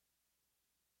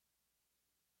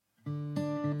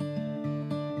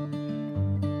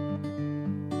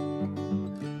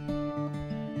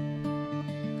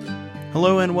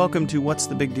Hello and welcome to What's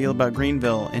the Big Deal About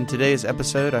Greenville. In today's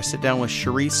episode, I sit down with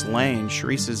Charrise Lane.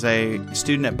 Charisse is a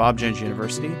student at Bob Jones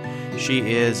University. She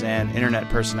is an internet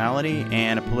personality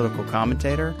and a political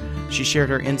commentator. She shared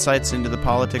her insights into the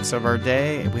politics of our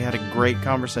day. We had a great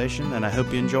conversation, and I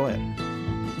hope you enjoy it.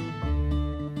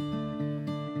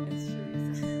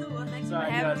 Well, thanks for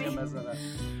having me.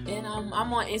 And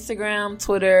I'm on Instagram,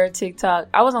 Twitter, TikTok.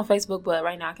 I was on Facebook, but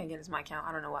right now I can't get into my account.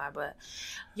 I don't know why, but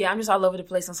yeah, I'm just all over the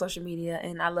place on social media,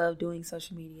 and I love doing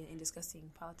social media and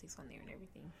discussing politics on there and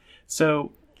everything.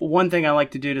 So one thing I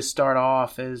like to do to start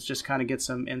off is just kind of get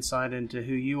some insight into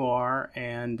who you are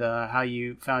and how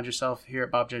you found yourself here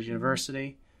at Bob Jones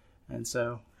University. And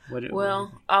so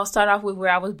I'll start off with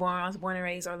where I was born. I was born and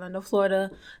raised Orlando,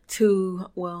 Florida. Should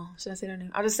I say their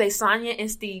name? I'll just say Sonia and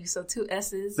Steve, so 2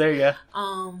 S's. There you go.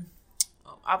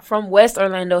 I'm from West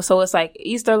Orlando, so it's like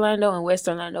East Orlando and West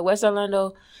Orlando. West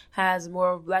Orlando has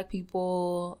more black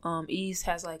people. East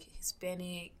has like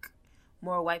Hispanic,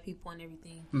 more white people and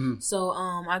everything. Mm-hmm. So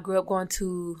I grew up going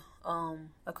to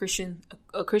a Christian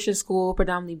school,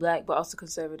 predominantly black, but also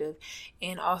conservative.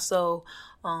 And also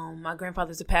my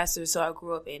grandfather's a pastor, so I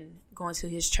grew up in going to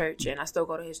his church, and I still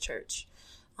go to his church.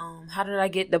 How did I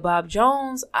get to Bob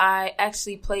Jones? I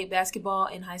actually played basketball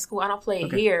in high school. I don't play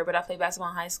it here, but I played basketball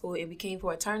in high school, and we came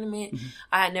for a tournament. Mm-hmm.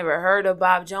 I had never heard of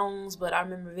Bob Jones, but I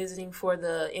remember visiting for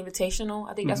the Invitational.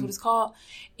 I think that's what it's called.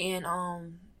 And,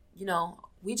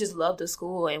 we just loved the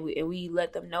school, and we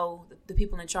let them know, the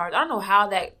people in charge. I don't know how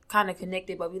that kind of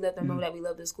connected, but we let them know that we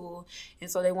loved the school. And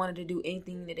so they wanted to do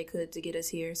anything that they could to get us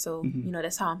here. So,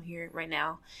 that's how I'm here right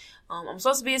now. I'm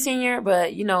supposed to be a senior,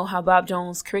 but you know how Bob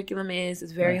Jones' curriculum is.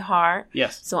 It's very hard.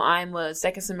 Yes. So I'm a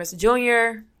second semester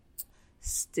junior,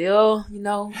 still,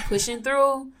 pushing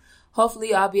through.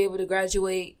 Hopefully I'll be able to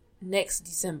graduate next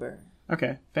December.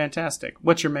 Okay, fantastic.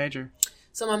 What's your major?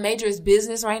 So my major is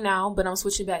business right now, but I'm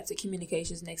switching back to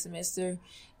communications next semester.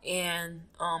 And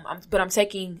I'm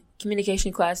taking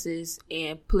communication classes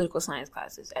and political science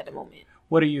classes at the moment.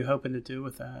 What are you hoping to do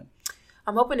with that?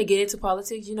 I'm hoping to get into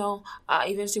politics. I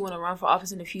eventually want to run for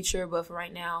office in the future, but for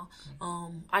right now,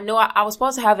 I know I was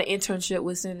supposed to have an internship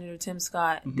with Senator Tim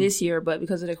Scott this year, but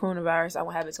because of the coronavirus, I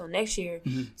won't have it till next year.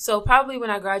 Mm-hmm. So probably when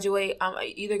I graduate, I'm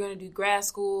either going to do grad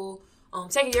school,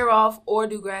 take a year off, or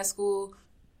do grad school,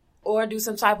 or do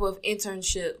some type of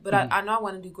internship. But I know I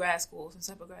want to do grad school,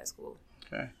 some type of grad school.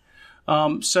 Okay.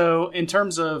 So in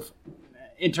terms of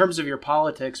your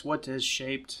politics, what has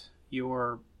shaped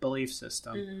your belief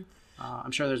system? Mm-hmm.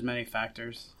 I'm sure there's many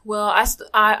factors. Well,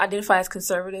 I identify as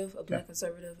conservative, a black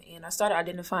conservative, and I started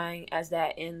identifying as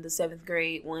that in the 7th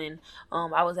grade when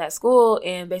I was at school,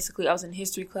 and basically I was in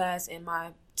history class, and my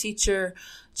teacher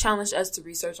challenged us to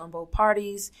research on both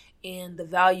parties and the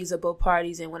values of both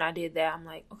parties. And when I did that, I'm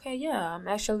like, okay, yeah, I'm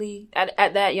actually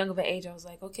at that young of an age, I was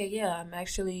like, okay, yeah, I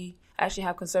actually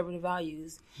have conservative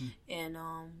values. And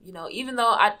even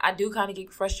though I do kind of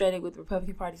get frustrated with the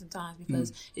Republican Party sometimes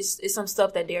because it's some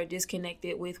stuff that they're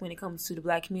disconnected with when it comes to the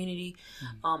black community.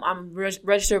 I'm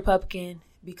registered Republican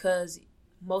because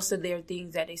most of their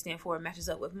things that they stand for matches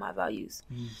up with my values.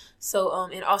 So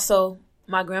and also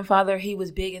my grandfather, he was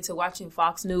big into watching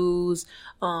Fox News.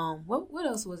 What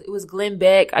else was it? It was Glenn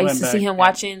Beck. I used to see him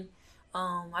watching.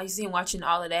 I used to see him watching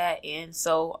all of that, and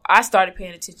so I started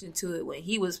paying attention to it when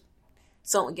he was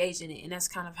so engaged in it, and that's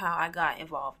kind of how I got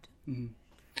involved. Mm-hmm.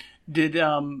 Did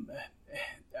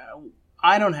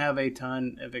I don't have a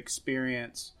ton of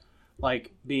experience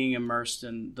like being immersed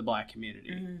in the black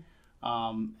community,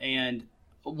 and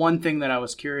one thing that I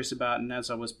was curious about, and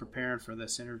as I was preparing for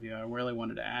this interview, I really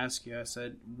wanted to ask you. I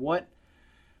said, "What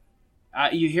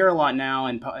you hear a lot now,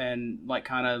 and like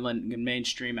kind of in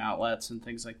mainstream outlets and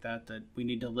things like that we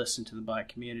need to listen to the black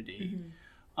community.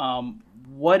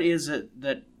 What is it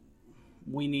that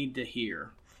we need to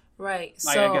hear?" Right.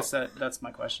 I guess that's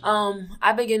my question.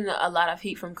 I've been getting a lot of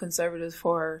heat from conservatives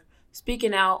for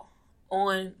speaking out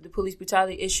on the police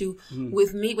brutality issue.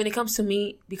 With me, when it comes to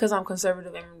me, because I'm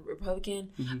conservative and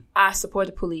Republican, I support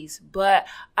the police. But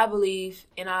I believe,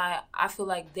 and I feel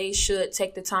like they should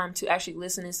take the time to actually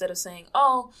listen instead of saying,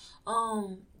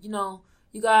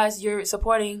 you guys, you're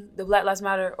supporting the Black Lives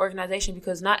Matter organization,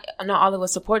 because not all of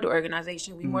us support the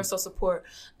organization. We more so support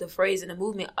the phrase and the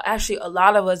movement. Actually, a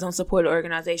lot of us don't support the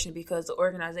organization because the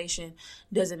organization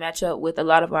doesn't match up with a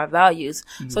lot of our values.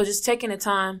 So just taking the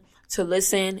time to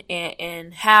listen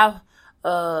and have,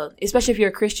 especially if you're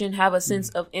a Christian, have a sense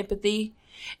of empathy,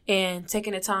 and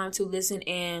taking the time to listen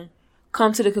and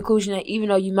come to the conclusion that even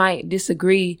though you might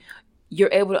disagree, you're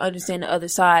able to understand the other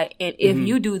side. And if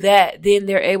you do that, then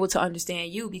they're able to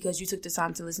understand you because you took the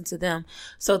time to listen to them.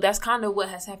 So that's kind of what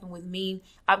has happened with me.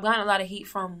 I've gotten a lot of heat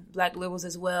from Black liberals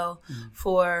as well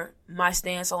for my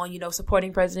stance on,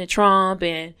 supporting President Trump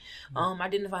and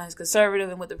identifying as conservative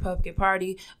and with the Republican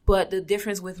Party. But the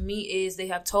difference with me is they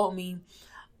have told me,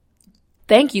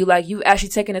 thank you. Like, you've actually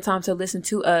taken the time to listen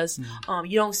to us.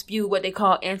 You don't spew what they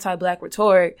call anti-Black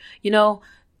rhetoric. You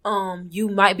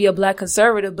might be a Black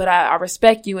conservative, but I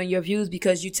respect you and your views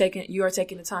because you are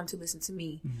taking the time to listen to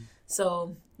me.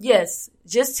 So, yes,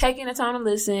 just taking the time to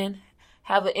listen,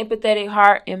 have an empathetic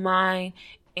heart and mind,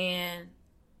 and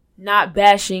not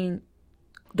bashing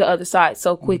the other side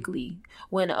so quickly.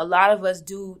 When a lot of us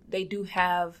they do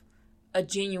have a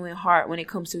genuine heart when it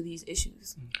comes to these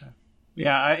issues. Okay.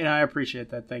 Yeah, I appreciate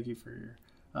that. Thank you for your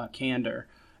candor.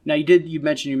 Now, you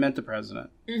mentioned you met the president.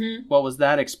 What was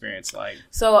that experience like?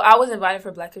 So I was invited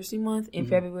for Black History Month in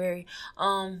February.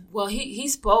 Well, he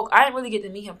spoke. I didn't really get to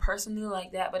meet him personally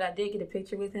like that, but I did get a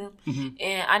picture with him.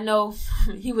 And I know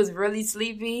he was really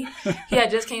sleepy. He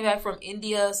had just came back from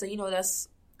India, so that's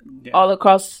all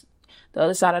across the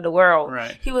other side of the world.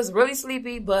 Right. He was really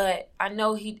sleepy, but I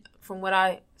know from what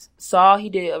I saw, he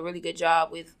did a really good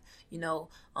job with,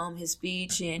 his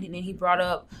speech. And then he brought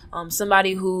up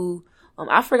somebody who,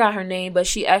 I forgot her name, but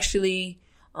she actually,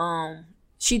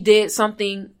 she did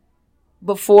something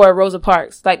before Rosa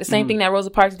Parks. Like the same thing that Rosa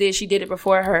Parks did, she did it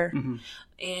before her.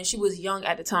 And she was young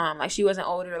at the time. Like, she wasn't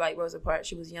older like Rosa Parks.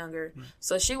 She was younger.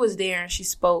 So she was there and she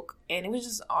spoke. And it was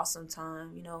just an awesome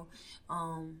time,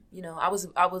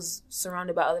 I was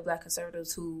surrounded by other Black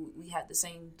conservatives who we had the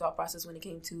same thought process when it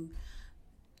came to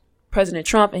President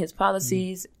Trump and his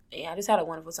policies. And I just had a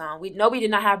wonderful time. We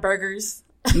did not have burgers.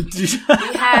 We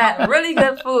had really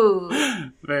good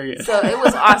food. Very good. So it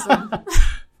was awesome.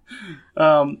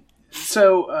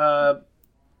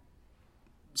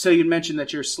 So you mentioned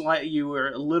that you were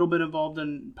a little bit involved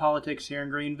in politics here in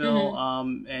Greenville,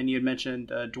 and you had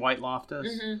mentioned Dwight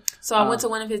Loftus. So I went to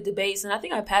one of his debates, and I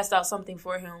think I passed out something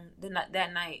for him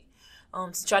that night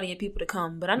to try to get people to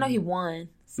come. But I know he won.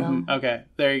 So okay,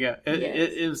 there you go.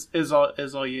 It is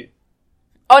all you.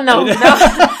 Oh, no.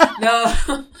 No.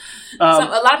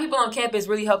 A lot of people on campus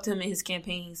really helped him in his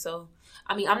campaign. So,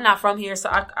 I mean, I'm not from here, so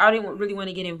I didn't really want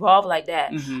to get involved like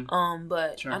that.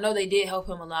 But sure. I know they did help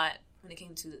him a lot when it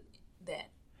came to that.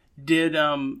 Did,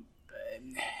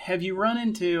 have you run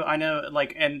into, I know,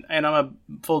 like, and I'm a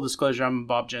full disclosure, I'm a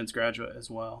Bob Jones graduate as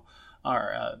well,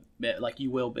 or like you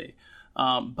will be.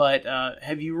 But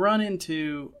have you run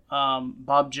into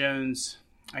Bob Jones,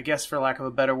 I guess for lack of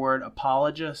a better word,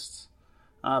 apologists?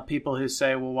 People who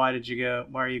say, well, why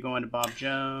are you going to Bob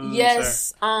Jones?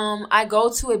 Yes. I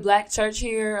go to a Black church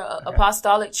here,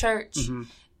 Apostolic Church.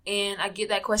 And I get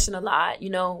that question a lot.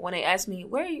 When they ask me,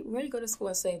 where you go to school?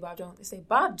 I say Bob Jones. They say,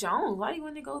 Bob Jones, why do you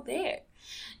want to go there?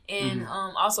 And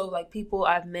also, like, people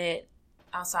I've met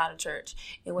outside of church.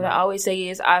 And what I always say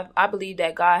is I believe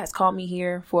that God has called me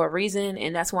here for a reason,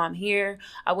 and that's why I'm here.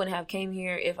 I wouldn't have came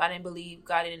here if I didn't believe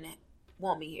God didn't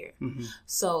want me here.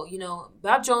 So,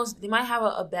 Bob Jones, they might have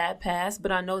a bad past,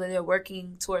 but I know that they're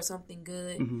working towards something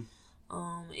good.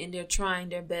 And they're trying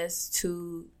their best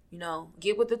to,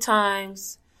 get with the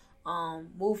times,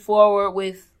 move forward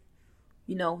with,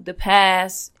 the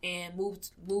past and move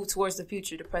towards the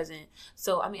future, the present.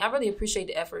 So, I mean, I really appreciate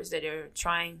the efforts that they're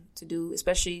trying to do,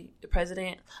 especially the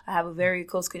president. I have a very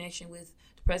close connection with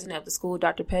the president of the school,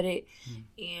 Dr. Pettit,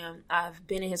 and I've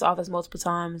been in his office multiple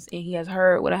times, and he has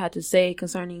heard what I had to say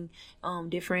concerning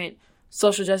different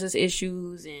social justice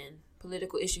issues and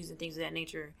political issues and things of that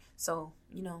nature. So,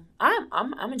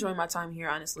 I'm enjoying my time here,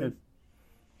 honestly.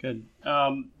 Good.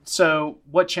 So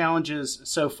what challenges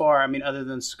so far, I mean, other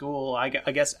than school, I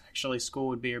guess actually school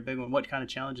would be your big one. What kind of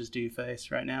challenges do you face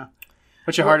right now?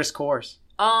 What's your hardest course?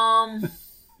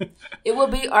 It will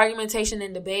be argumentation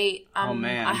and debate.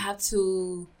 Man. I have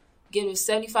to get a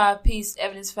 75-piece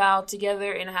evidence file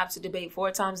together, and I have to debate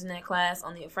 4 times in that class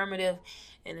on the affirmative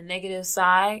and the negative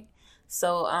side.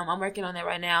 So I'm working on that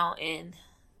right now, and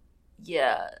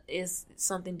yeah, it's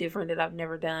something different that I've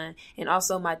never done. And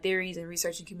also my theories in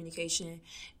research and communication,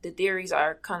 the theories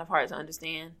are kind of hard to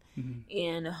understand.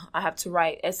 And I have to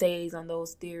write essays on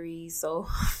those theories. So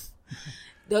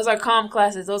those are calm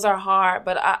classes. Those are hard,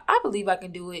 but I believe I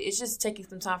can do it. It's just taking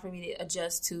some time for me to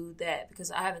adjust to that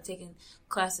because I haven't taken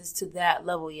classes to that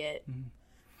level yet.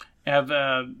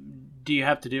 Do you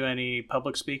have to do any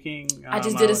public speaking? I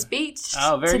just did a speech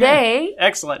today. Good.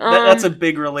 Excellent. That's a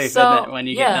big relief, isn't it, when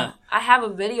you get done? I have a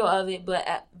video of it,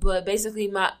 but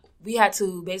basically we had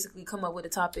to basically come up with a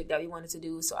topic that we wanted to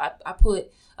do. So I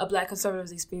put a Black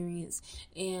conservatives experience,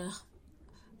 and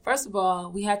First of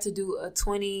all, we had to do a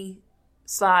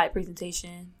 20-slide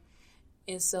presentation,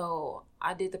 and so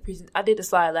I did the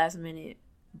slide last minute,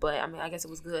 but I mean, I guess it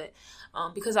was good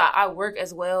because I work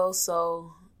as well,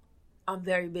 so I'm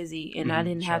very busy, and I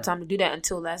didn't have time to do that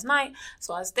until last night.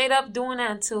 So I stayed up doing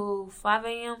that until 5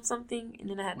 a.m. something, and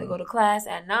then I had to go to class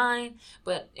at 9.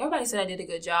 But everybody said I did a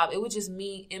good job. It was just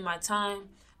me in my time.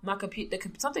 My computer,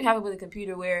 something happened with the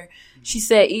computer where she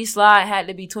said each slide had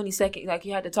to be 20 seconds. Like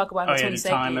you had to talk about it for 20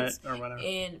 seconds. Time it or whatever.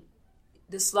 And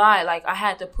the slide, like I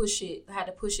had to push it. I had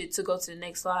to push it to go to the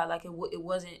next slide. Like it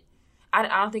wasn't. I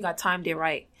don't think I timed it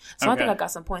right. So I think I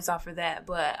got some points off for that.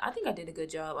 But I think I did a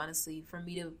good job, honestly, for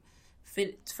me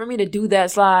to do that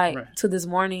slide to this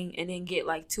morning and then get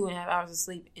like 2.5 hours of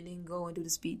sleep and then go and do the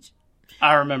speech.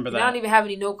 I remember that. I don't even have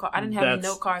any note cards. I didn't have any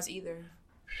note cards either.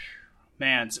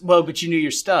 Man, well, but you knew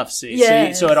your stuff, see?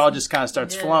 Yes. So it all just kind of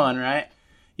starts flowing, right?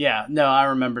 Yeah, no, I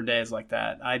remember days like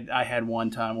that. I had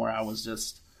one time where I was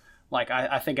just, like,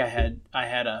 I think I had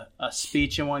a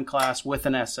speech in one class with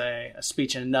an essay, a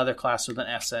speech in another class with an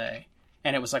essay,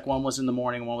 and it was like one was in the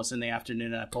morning, one was in the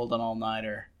afternoon, and I pulled an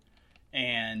all-nighter.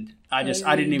 And I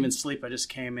didn't even sleep. I just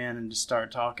came in and just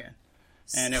started talking.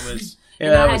 And it was,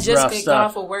 and I had just got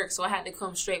off of work, so I had to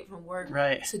come straight from work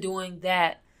to doing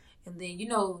that. And then, they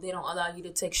don't allow you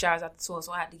to take showers after 12,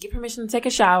 so I had to get permission to take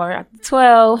a shower after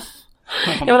 12.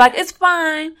 They were like, it's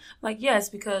fine. I'm like, yes,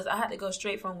 because I had to go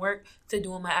straight from work to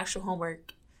doing my actual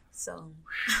homework. So,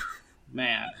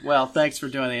 man, well, thanks for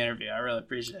doing the interview. I really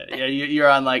appreciate it. Yeah, you're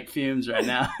on like fumes right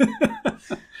now.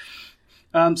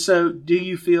 So do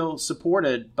you feel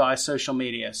supported by social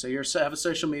media? So you have a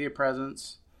social media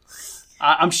presence.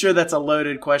 I'm sure that's a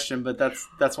loaded question, but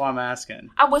that's why I'm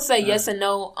asking. I would say yes and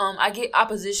no. I get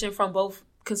opposition from both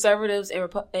conservatives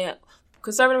and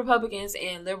conservative Republicans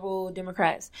and liberal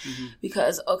Democrats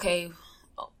because,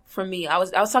 for me, I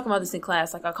was talking about this in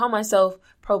class. Like, I call myself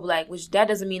pro-black, which that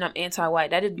doesn't mean I'm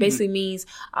anti-white. That basically means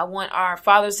I want our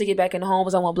fathers to get back in the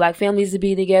homes. I want black families to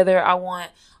be together. I want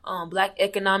black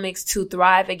economics to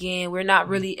thrive again. We're not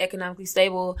really economically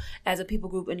stable as a people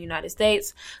group in the United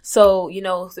States. So,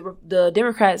 the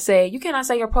Democrats say, you cannot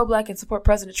say you're pro-black and support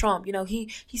President Trump.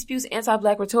 He spews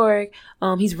anti-black rhetoric.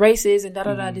 He's racist and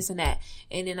da-da-da, this and that.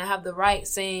 And then I have the right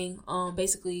saying,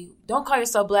 basically, don't call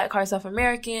yourself black, call yourself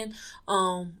American.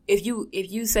 If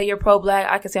you say you're pro-black,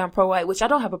 I can say I'm pro-white, which I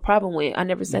don't have a problem with. I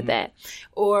never said that.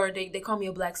 Or they call me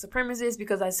a black supremacist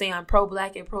because I say I'm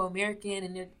pro-black and pro-American.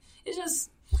 And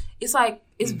it's like,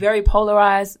 it's very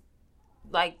polarized.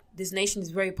 Like, this nation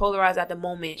is very polarized at the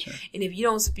moment. Sure. And if you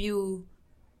don't spew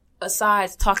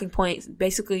asides talking points,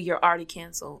 basically you're already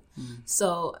canceled.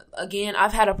 So, again,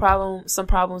 I've had some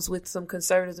problems with some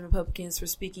conservatives and Republicans for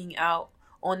speaking out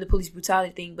on the police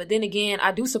brutality thing. But then again,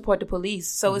 I do support the police.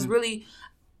 So it's really,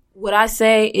 what I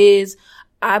say is,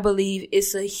 I believe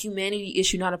it's a humanity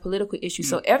issue, not a political issue.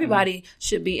 So everybody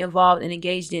should be involved and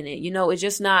engaged in it. It's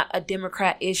just not a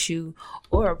Democrat issue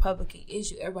or a Republican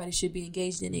issue. Everybody should be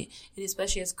engaged in it. And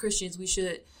especially as Christians, we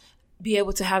should be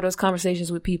able to have those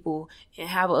conversations with people and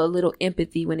have a little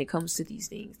empathy when it comes to these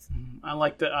things. I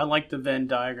like the Venn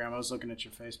diagram. I was looking at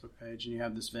your Facebook page, and you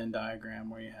have this Venn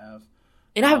diagram where you have.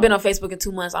 And I haven't been on Facebook in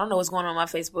 2 months. I don't know what's going on my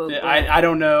Facebook. I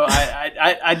don't know.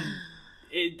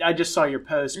 I just saw your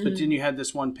post, but then you had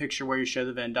this one picture where you show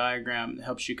the Venn diagram that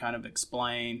helps you kind of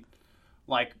explain,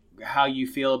 like, how you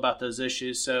feel about those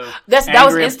issues. So that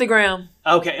was Instagram.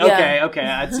 Okay.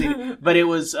 I'd seen it. But it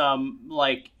was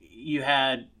like you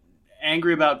had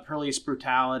angry about police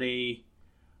brutality.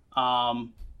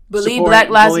 Believe Black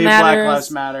Lives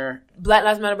Matter. Black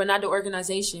Lives Matter, but not the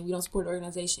organization. We don't support the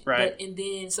organization. Right. And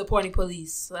then supporting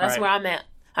police. So that's where I'm at.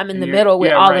 I'm in the middle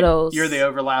with all of those. You're the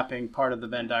overlapping part of the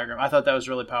Venn diagram. I thought that was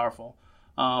really powerful,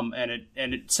 and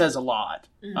it says a lot.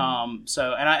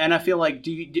 So I feel like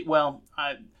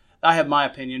I have my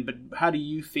opinion, but how do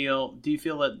you feel? Do you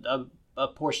feel that a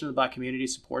portion of the Black community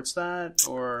supports that,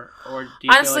 or do you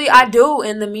honestly, feel like I do,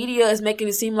 and the media is making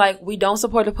it seem like we don't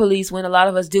support the police when a lot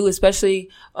of us do, especially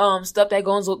stuff that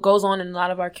goes on in a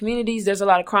lot of our communities. There's a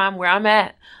lot of crime where I'm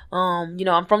at.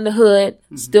 I'm from the hood.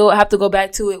 Still have to go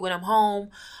back to it when I'm home.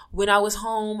 When I was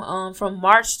home, from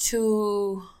March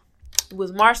to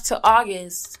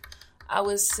August, I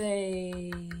would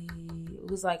say it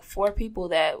was like 4 people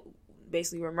that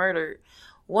basically were murdered.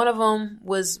 One of them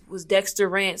was Dexter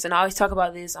Rance, and I always talk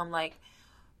about this. I'm like,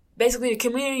 basically the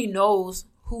community knows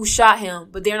who shot him,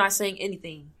 but they're not saying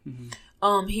anything.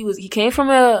 He came from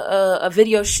a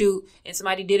video shoot, and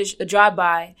somebody did a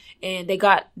drive-by, and they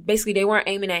weren't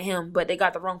aiming at him, but they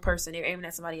got the wrong person. They were aiming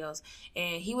at somebody else,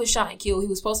 and he was shot and killed. He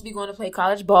was supposed to be going to play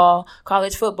college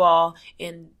football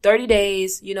in 30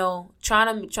 days,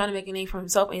 trying to make a name for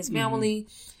himself and his family,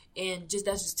 and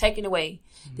that's just taken away.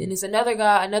 Then there's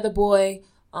another boy,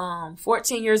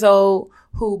 14 years old,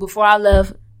 who before I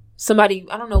left, somebody,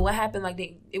 I don't know what happened,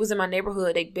 it was in my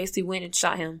neighborhood. They basically went and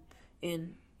shot him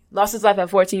and lost his life at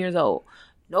 14 years old.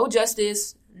 No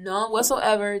justice, none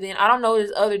whatsoever. Then I don't know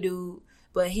this other dude,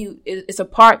 but it's a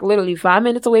park literally 5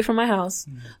 minutes away from my house,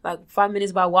 5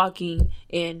 minutes by walking,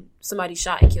 and somebody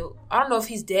shot and killed. I don't know if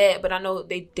he's dead, but I know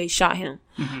they shot him.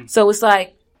 So it's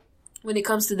like, when it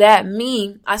comes to that,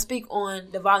 I speak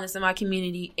on the violence in my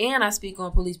community, and I speak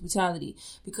on police brutality,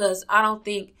 because I don't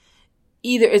think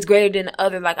either is greater than the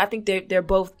other. I think they're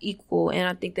both equal, and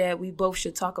I think that we both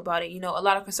should talk about it. A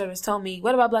lot of conservatives tell me,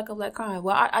 what about black on black crime?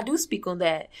 Well, I do speak on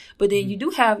that. But then you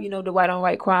do have, the white on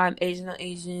white crime, Asian on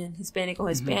Asian, Hispanic on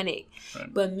Hispanic.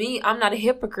 Right. But I'm not a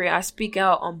hypocrite. I speak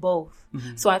out on both.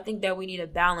 So I think that we need a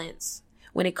balance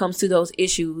when it comes to those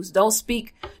issues. Don't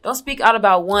speak out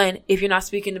about one if you're not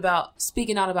speaking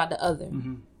out about the other.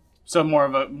 So more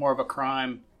of a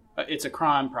crime. It's a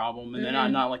crime problem, and they're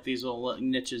not like these little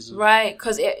niches. Right,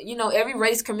 because every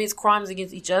race commits crimes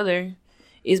against each other.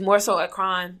 It's more so a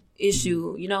crime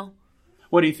issue.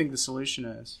 What do you think the solution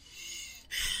is?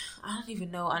 I don't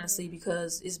even know, honestly,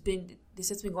 because this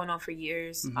has been going on for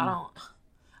years.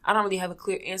 I don't really have a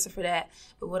clear answer for that.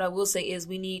 But what I will say is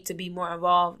we need to be more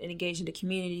involved and engaged in the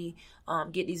community.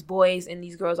 Get these boys and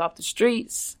these girls off the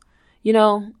streets.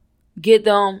 Get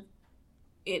them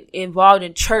involved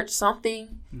in church,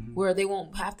 something where they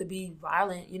won't have to be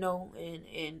violent,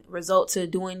 and result to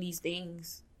doing these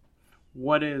things.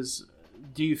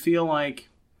 Do you feel like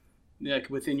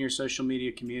within your social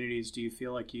media communities, do you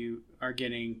feel like you are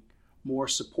getting more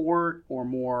support or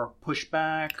more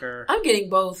pushback? Or I'm getting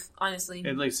both, honestly.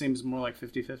 It seems more like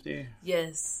 50-50?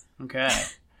 Yes. Okay.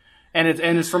 And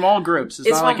it's from all groups. It's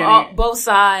not from both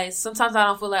sides. Sometimes I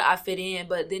don't feel like I fit in,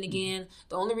 but then again,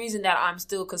 the only reason that I'm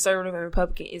still conservative and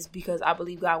Republican is because I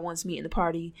believe God wants me in the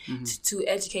party to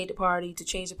educate the party, to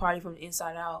change the party from the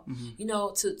inside out.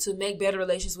 To make better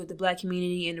relations with the black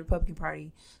community and the Republican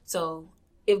Party. So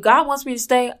if God wants me to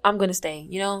stay, I'm going to stay.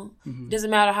 It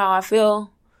doesn't matter how I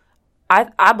feel.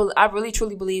 I really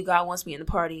truly believe God wants me in the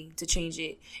party to change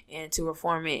it and to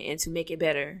reform it and to make it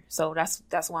better. So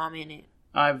that's why I'm in it.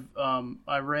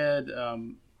 I read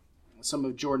some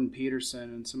of Jordan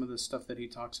Peterson, and some of the stuff that he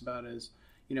talks about is,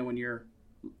 when you're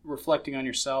reflecting on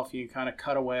yourself, you kind of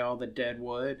cut away all the dead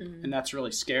wood, and that's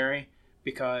really scary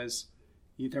because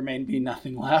there may be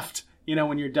nothing left.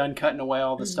 When you're done cutting away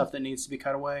all the stuff that needs to be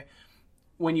cut away.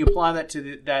 When you apply that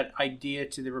to that idea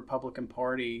to the Republican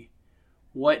Party,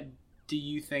 what do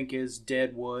you think is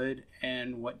dead wood,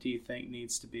 and what do you think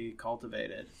needs to be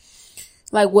cultivated?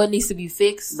 Like what needs to be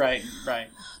fixed? Right.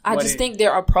 I just think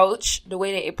their approach, the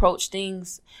way they approach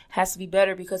things, has to be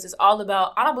better, because it's all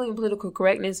about, I don't believe in political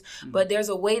correctness, but there's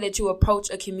a way that you approach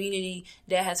a community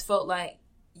that has felt like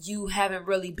you haven't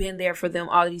really been there for them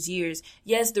all these years.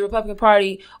 Yes, the Republican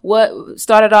Party, what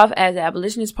started off as the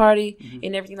abolitionist party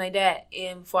and everything like that,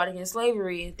 and fought against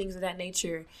slavery and things of that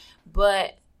nature.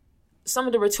 But some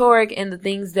of the rhetoric and the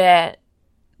things that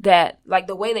like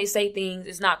the way they say things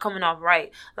is not coming off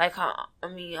right. Like,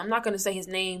 I'm not going to say his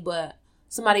name, but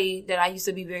somebody that I used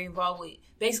to be very involved with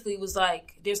basically was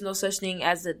like, there's no such thing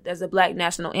as a black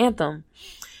national anthem.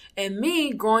 And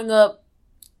me growing up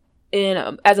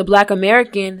as a black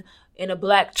American in a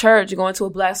black church, going to a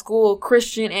black school,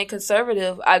 Christian and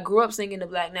conservative, I grew up singing the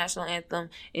black national anthem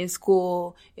in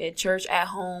school, at church, at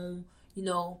home,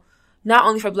 not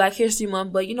only for Black History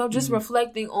Month, but, just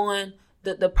reflecting on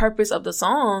the purpose of the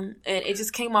song. And it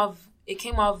just came off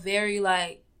very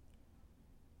like,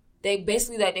 they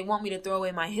basically like, they want me to throw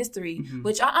away my history,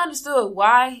 which I understood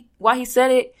why he said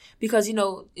it, because,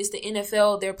 it's the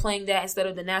NFL, they're playing that instead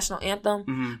of the national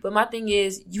anthem. But my thing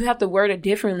is, you have to word it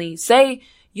differently. Say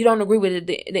you don't agree with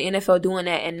the NFL doing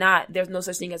that, and there's no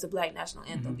such thing as a black national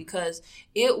anthem, because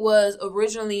it was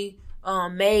originally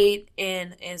made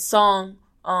and sung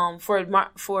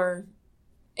for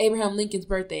Abraham Lincoln's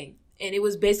birthday. And it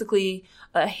was basically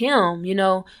a hymn,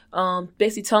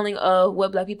 basically telling of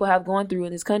what black people have gone through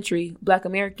in this country, black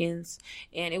Americans.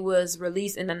 And it was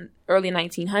released in the early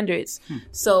 1900s.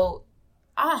 So,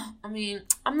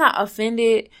 I'm not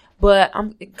offended, but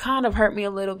it kind of hurt me a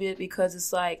little bit, because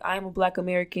it's like, I am a black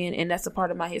American, and that's a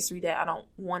part of my history that I don't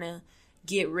want to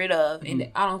get rid of. And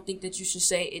I don't think that you should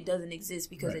say it doesn't exist,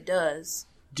 because it does.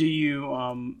 Do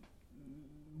you,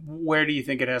 where do you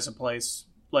think it has a place?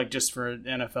 Like just for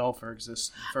NFL, for example.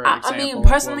 I mean,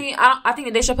 personally, I think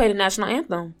that they should play the national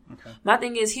anthem. Okay. My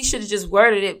thing is, he should have just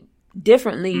worded it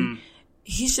differently.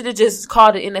 He should have just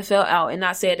called the NFL out and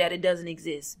not said that it doesn't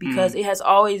exist, because it has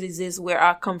always existed where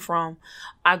I come from.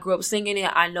 I grew up singing it.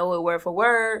 I know it word for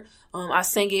word. I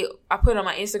sang it. I put it on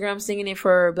my Instagram singing it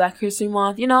for Black History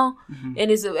Month, you know, and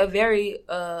it's a very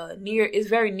it's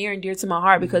very near and dear to my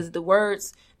heart, because the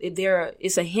words,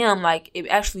 it's a hymn, like it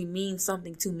actually means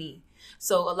something to me.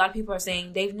 So a lot of people are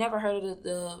saying they've never heard of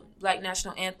the Black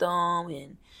National Anthem,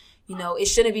 and you know it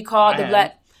shouldn't be called the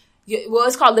Black. Well,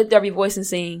 it's called "Lift Every Voice and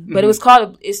Sing," but it was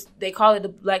called. They call it the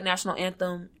Black National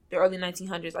Anthem. The early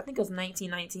 1900s. I think it was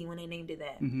 1919 when they named it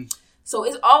that. So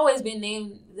it's always been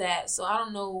named that. So I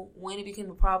don't know when it became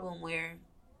a problem where,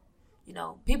 you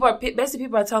know, people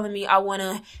are telling me I want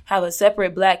to have a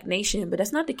separate Black nation, but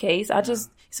that's not the case.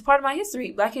 It's a part of my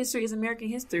history. Black history is American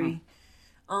history.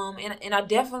 And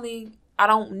I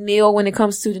don't kneel when it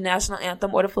comes to the national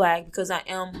anthem or the flag, because I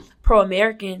am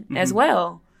pro-American as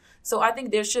well. So I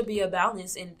think there should be a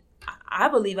balance, and I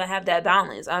believe I have that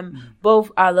balance. I'm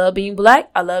both. I love being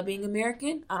Black. I love being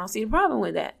American. I don't see the problem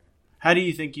with that. How do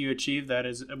you think you achieve that?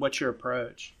 What's your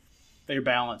approach? Your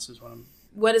balance is what I'm.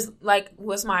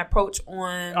 What's my approach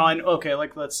on? Okay,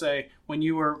 like let's say when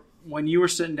you were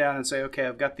sitting down and say, okay,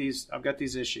 I've got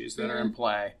these issues that are in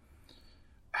play.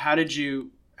 How did you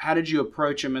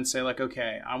approach them and say, like,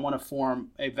 okay, I want to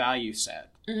form a value set,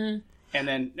 and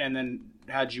then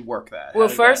how'd you work that? Well,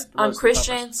 first, I'm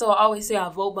Christian, so I always say I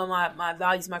vote by my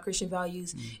values, my Christian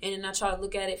values, and then I try to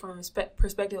look at it from a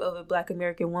perspective of a Black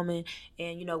American woman,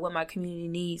 and you know what my community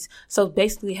needs. So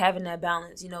basically, having that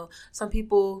balance. You know, some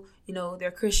people, you know,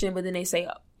 they're Christian, but then they say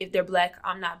if they're Black,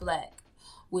 I'm not Black.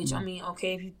 Which, I mean,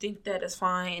 okay, if you think that, that's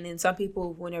fine. And then some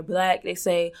people, when they're Black, they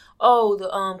say, oh, the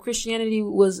Christianity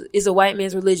is a white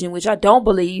man's religion, which I don't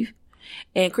believe.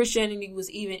 And Christianity was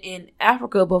even in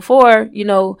Africa before, you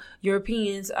know,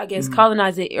 Europeans, I guess,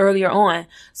 colonized it earlier on.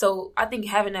 So I think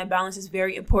having that balance is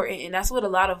very important. And that's what a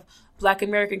lot of Black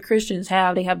American Christians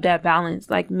have. They have that balance,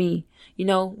 like me. You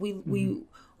know,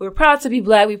 we're proud to be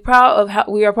Black. We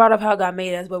are proud of how God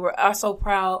made us, but we're also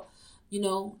proud, you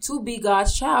know, to be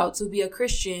God's child, to be a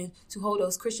Christian, to hold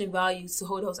those Christian values, to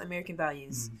hold those American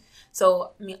values.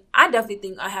 So, I mean, I definitely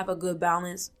think I have a good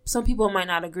balance. Some people might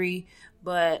not agree,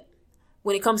 but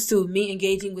when it comes to me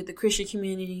engaging with the Christian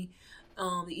community,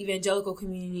 the evangelical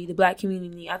community, the Black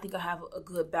community, I think I have a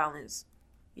good balance,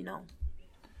 you know.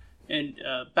 And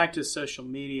back to social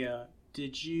media, do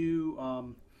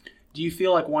you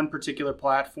feel like one particular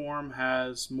platform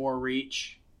has more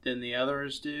reach than the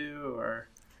others do, or?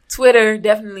 Twitter,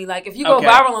 definitely. Like, if you go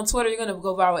viral on Twitter, you're going to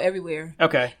go viral everywhere.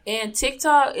 Okay. And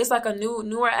TikTok, it's like a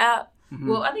newer app.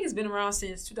 Well, I think it's been around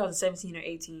since 2017 or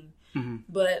 18.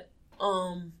 But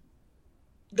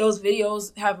those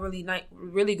videos have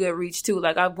really good reach, too.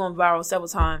 Like, I've gone viral several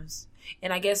times.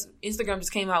 And I guess Instagram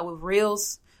just came out with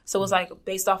Reels. So it's like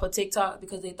based off of TikTok,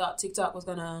 because they thought TikTok was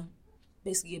going to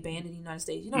basically get banned in the United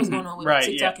States. You know what's going on with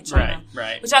TikTok and China.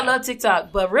 Which I love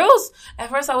TikTok. But Reels,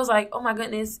 at first I was like, oh my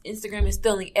goodness, Instagram is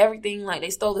stealing everything. Like, they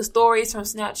stole the stories from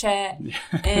Snapchat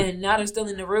and now they're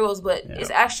stealing the Reels. But it's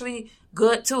actually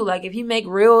good too. Like, if you make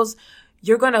Reels,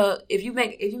 if you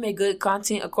make good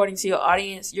content according to your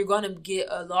audience, you're gonna get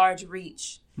a large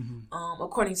reach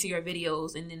according to your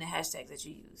videos and then the hashtags that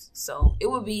you use. So it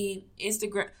would be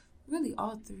Instagram, really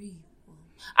all three.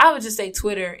 I would just say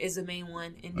Twitter is the main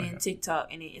one, and then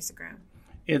TikTok, and then Instagram.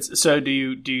 So do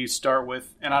you start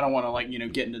with, and I don't want to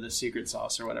get into the secret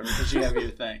sauce or whatever, because you have your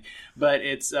thing, but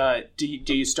it's do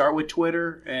you start with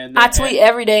Twitter? And I tweet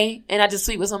every day, and I just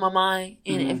tweet what's on my mind,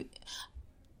 and if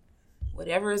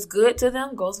whatever is good to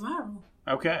them goes viral.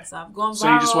 Okay. So I've gone viral.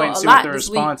 So you just wait and see what they're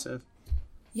responsive.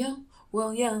 Yeah.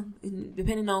 Well, yeah. And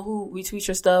depending on who retweets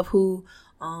your stuff, who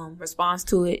responds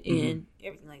to it, and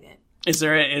everything like that. Is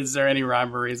there any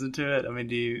rhyme or reason to it? I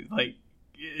mean,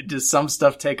 does some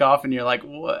stuff take off and you're like,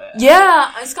 what?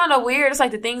 Yeah, it's kind of weird. It's like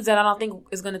the things that I don't think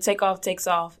is going to take off, takes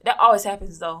off. That always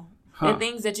happens, though. The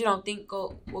things that you don't think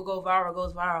will go viral,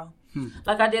 goes viral.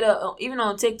 Like I did even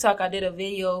on TikTok, I did a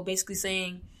video basically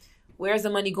saying, where's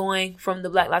the money going from the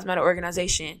Black Lives Matter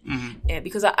organization? And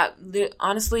because I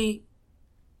honestly,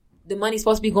 the money's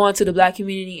supposed to be going to the Black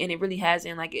community, and it really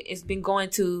hasn't. Like, it's been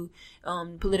going to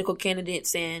political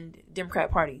candidates and Democrat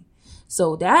Party.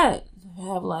 So that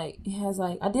I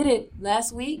did it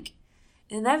last week,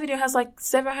 and that video has like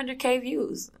 700K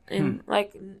views and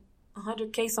like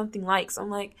 100K something likes. I'm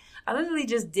like, I literally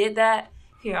just did that.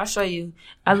 Here, I'll show you.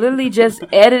 I literally just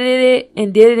edited it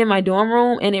and did it in my dorm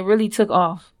room, and it really took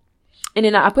off. And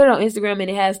then I put it on Instagram, and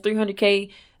it has 300K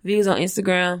views on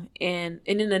Instagram, and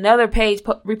then another page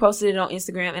reposted it on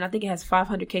Instagram, and I think it has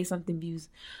 500K something views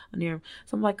on there.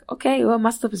 So I'm like, okay, well, my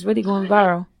stuff is really going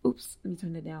viral. Oops, let me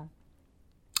turn it down.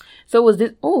 So was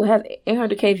this? Oh, it has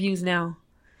 800K views now.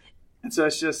 And so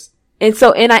it's just. And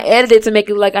I edited it to make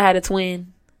it look like I had a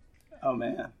twin. Oh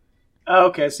man. Oh,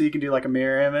 okay, so you can do like a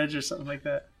mirror image or something like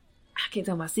that. I can't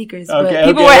tell my secrets, okay, but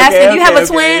people were asking, "Do you have a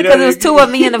twin?" Because it was two of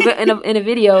me in a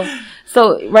video.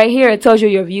 So right here, it tells you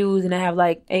your views, and I have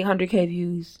like 800K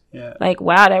views. Yeah. Like,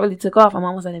 wow, that really took off. I'm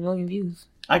almost at 1 million views.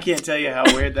 I can't tell you how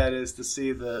weird that is to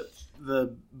see the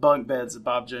bunk beds at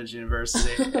Bob Jones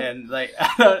University, and like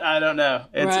I don't know.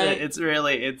 It's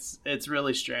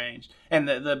really strange. And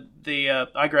the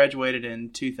I graduated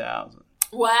in 2000.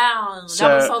 Wow, so,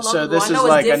 that was so long so ago. this is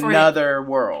like another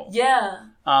world. Yeah.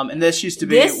 And this used to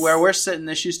be where we're sitting.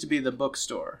 This used to be the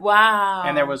bookstore. Wow.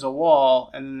 And there was a wall,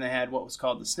 and then they had what was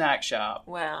called the snack shop.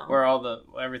 Wow. Where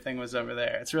everything was over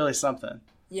there. It's really something.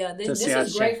 Yeah, this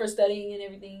is great for studying and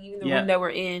everything. Even the room that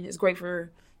we're in is great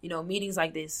for meetings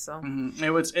like this. So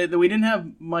we didn't have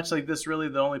much like this. Really,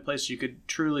 the only place you could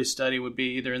truly study would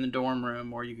be either in the dorm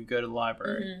room or you could go to the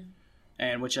library. Mm-hmm.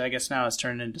 And which I guess now has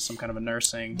turned into some kind of a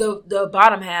nursing. The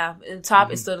bottom half and the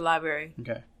top is still the library.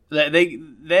 Okay, they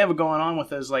have it going on with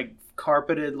those like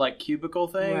carpeted like cubicle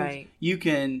things. Right. You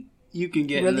can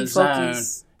get really in the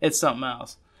focus. zone. It's something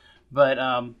else. But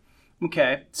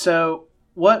okay. So,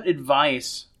 what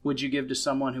advice would you give to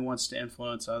someone who wants to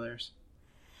influence others?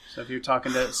 So, if you're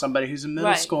talking to somebody who's in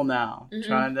middle school now,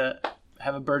 trying to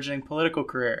have a burgeoning political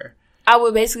career, I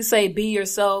would basically say be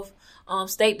yourself.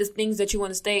 State the things that you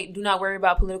want to state. Do not worry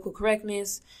about political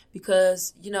correctness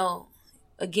because,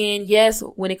 again, yes,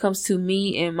 when it comes to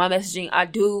me and my messaging, I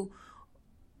do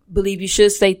believe you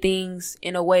should say things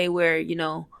in a way where,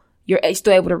 you're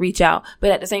still able to reach out.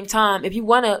 But at the same time, if you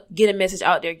want to get a message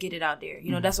out there, get it out there.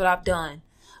 That's what I've done.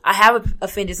 I have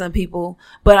offended some people,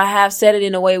 but I have said it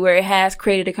in a way where it has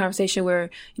created a conversation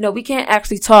where, we can't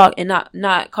actually talk and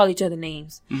not call each other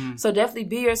names. Mm-hmm. So definitely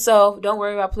be yourself. Don't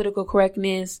worry about political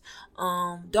correctness.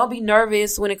 Don't be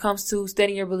nervous when it comes to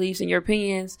stating your beliefs and your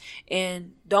opinions,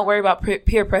 and don't worry about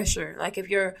peer pressure. Like if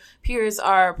your peers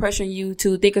are pressuring you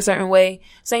to think a certain way,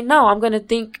 say, no, I'm going to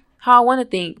think how I want to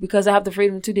think because I have the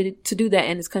freedom to do that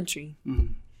in this country.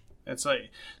 Mm-hmm. That's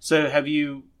like, so have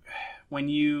you, when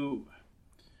you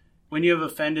have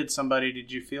offended somebody,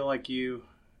 did you feel like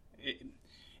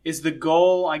is the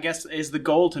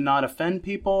goal to not offend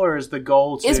people, or is the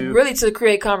goal to... It's really to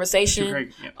create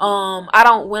conversation. I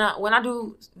don't, when I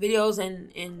do videos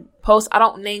and posts, I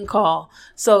don't name call.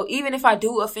 So even if I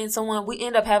do offend someone, we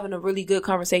end up having a really good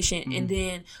conversation and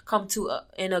then come to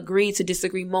an agree to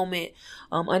disagree moment,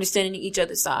 understanding each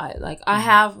other's side. Like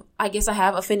I guess I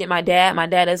have offended my dad. My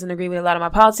dad doesn't agree with a lot of my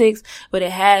politics, but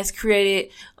it has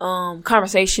created,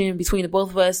 conversation between the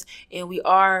both of us, and we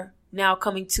are now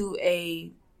coming to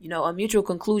a mutual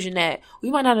conclusion that we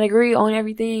might not agree on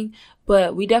everything,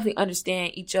 but we definitely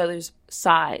understand each other's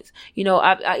sides.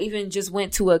 I even just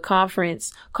went to a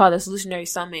conference called the Solutionary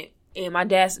Summit, and my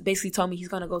dad basically told me he's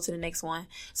going to go to the next one.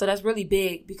 So that's really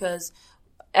big because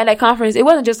at that conference, it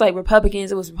wasn't just like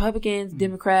Republicans. It was Republicans,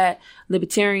 Democrat,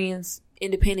 Libertarians,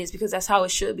 Independents, because that's how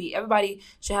it should be. Everybody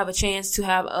should have a chance to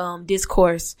have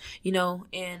discourse,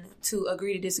 and to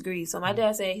agree to disagree. So my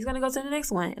dad said he's going to go to the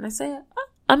next one. And I said,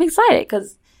 I'm excited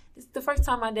because it's the first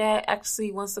time my dad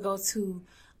actually wants to go to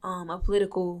a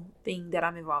political thing that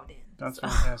I'm involved in. That's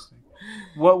fantastic.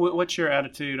 What's your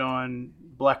attitude on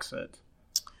Brexit?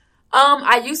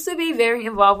 I used to be very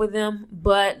involved with them,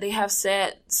 but they have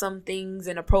said some things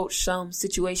and approached some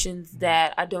situations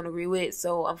that I don't agree with.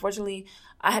 So unfortunately,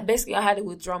 I had to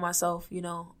withdraw myself.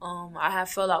 I have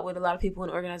fell out with a lot of people in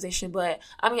the organization, but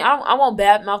I won't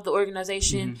badmouth the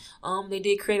organization. Mm-hmm. They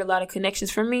did create a lot of connections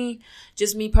for me.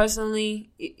 Just me personally,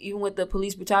 even with the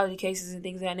police brutality cases and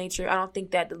things of that nature, I don't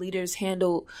think that the leaders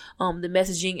handled the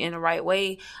messaging in the right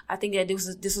way. I think that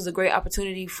this was a great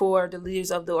opportunity for the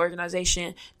leaders of the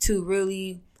organization to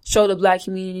really show the Black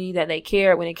community that they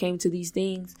cared when it came to these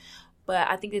things. But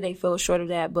I think that they fell short of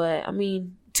that. But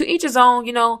to each his own,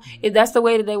 if that's the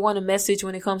way that they want to message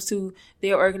when it comes to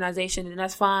their organization, then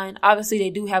that's fine. Obviously, they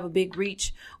do have a big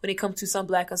reach when it comes to some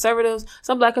Black conservatives.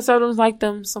 Some Black conservatives like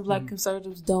them. Some Black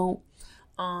conservatives don't.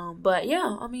 But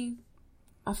yeah,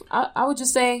 I would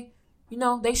just say,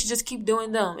 they should just keep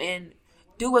doing them and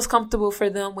do what's comfortable for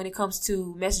them when it comes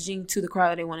to messaging to the crowd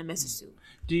that they want to message to.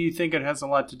 Do you think it has a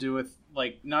lot to do with,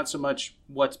 not so much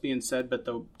what's being said, but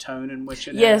the tone in which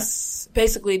it Yes,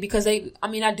 basically, because I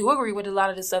do agree with a lot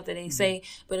of the stuff that they say,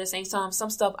 but at the same time, some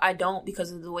stuff I don't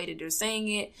because of the way that they're saying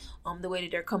it, the way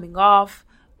that they're coming off.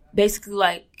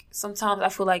 Basically, sometimes I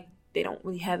feel like they don't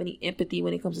really have any empathy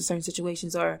when it comes to certain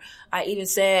situations. Or I even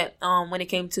said, when it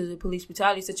came to the police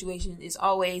brutality situation, it's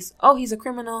always, oh, he's a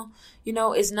criminal. You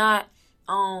know, it's not,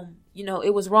 you know,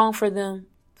 it was wrong for the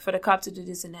cop to do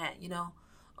this and that, you know.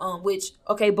 Which,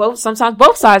 okay, sometimes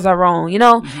both sides are wrong, you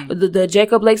know. Mm-hmm. The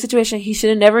Jacob Blake situation, he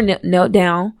should have never knelt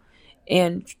down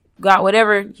and got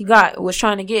whatever he was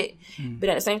trying to get. Mm-hmm. But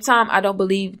at the same time, I don't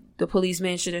believe the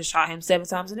policeman should have shot him 7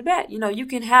 times in the back. You know, you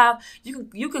can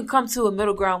come to a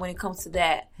middle ground when it comes to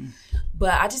that. Mm-hmm.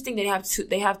 But I just think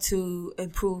they have to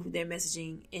improve their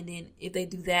messaging, and then if they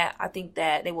do that, I think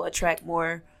that they will attract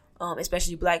more,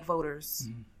 especially black voters.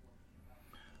 Mm-hmm.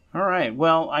 All right.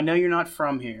 Well, I know you're not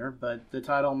from here, but the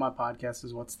title of my podcast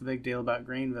is "What's the Big Deal About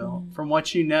Greenville?" Mm-hmm. From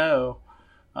what you know,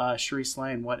 Charrise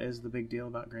Lane, what is the big deal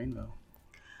about Greenville?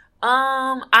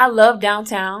 I love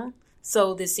downtown.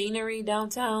 So the scenery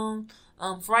downtown.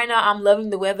 For right now, I'm loving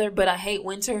the weather, but I hate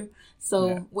winter.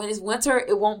 So when it's winter,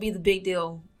 it won't be the big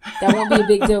deal. That won't be a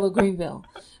big deal with Greenville.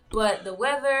 But the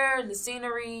weather, the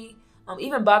scenery,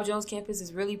 even Bob Jones campus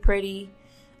is really pretty.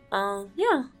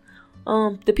 The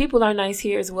people are nice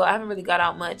here as well. I haven't really got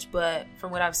out much, but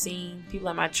from what I've seen, people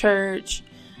at my church,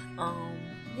 they're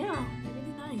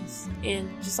really nice. And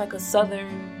just like a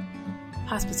southern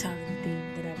hospitality thing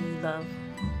that I really love.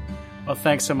 Well,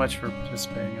 thanks so much for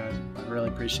participating. I really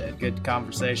appreciate it. Good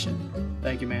conversation.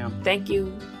 Thank you, ma'am. Thank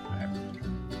you. Right.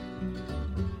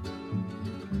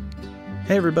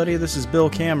 Hey, everybody. This is Bill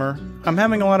Kammer. I'm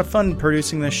having a lot of fun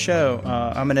producing this show.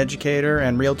 I'm an educator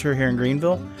and realtor here in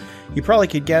Greenville. You probably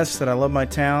could guess that I love my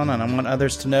town and I want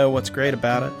others to know what's great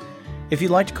about it. If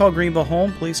you'd like to call Greenville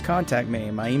home, please contact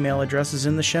me. My email address is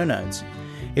in the show notes.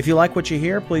 If you like what you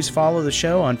hear, please follow the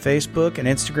show on Facebook and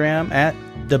Instagram at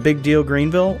The Big Deal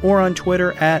Greenville or on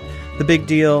Twitter at The Big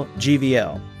Deal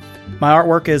GVL. My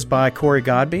artwork is by Corey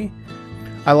Godby.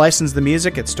 I license the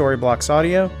music at Storyblocks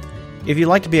Audio. If you'd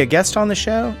like to be a guest on the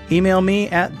show, email me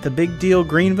at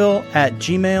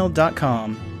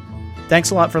thebigdealgreenville@gmail.com.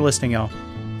 Thanks a lot for listening, y'all.